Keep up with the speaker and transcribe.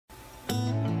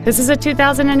This is a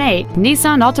 2008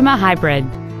 Nissan Altima Hybrid.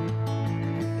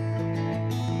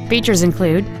 Features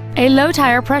include a low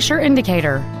tire pressure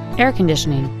indicator, air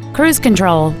conditioning, cruise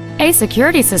control, a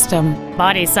security system,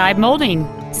 body side molding,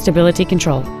 stability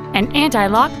control, an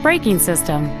anti-lock braking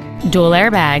system, dual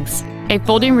airbags, a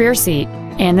folding rear seat,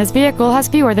 and this vehicle has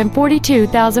fewer than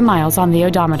 42,000 miles on the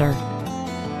odometer.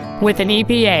 With an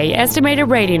EPA estimated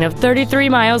rating of 33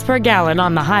 miles per gallon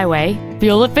on the highway,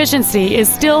 fuel efficiency is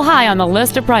still high on the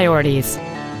list of priorities.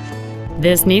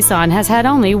 This Nissan has had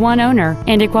only one owner,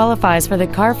 and it qualifies for the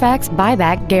Carfax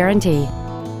buyback guarantee.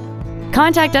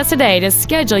 Contact us today to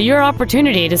schedule your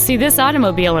opportunity to see this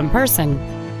automobile in person.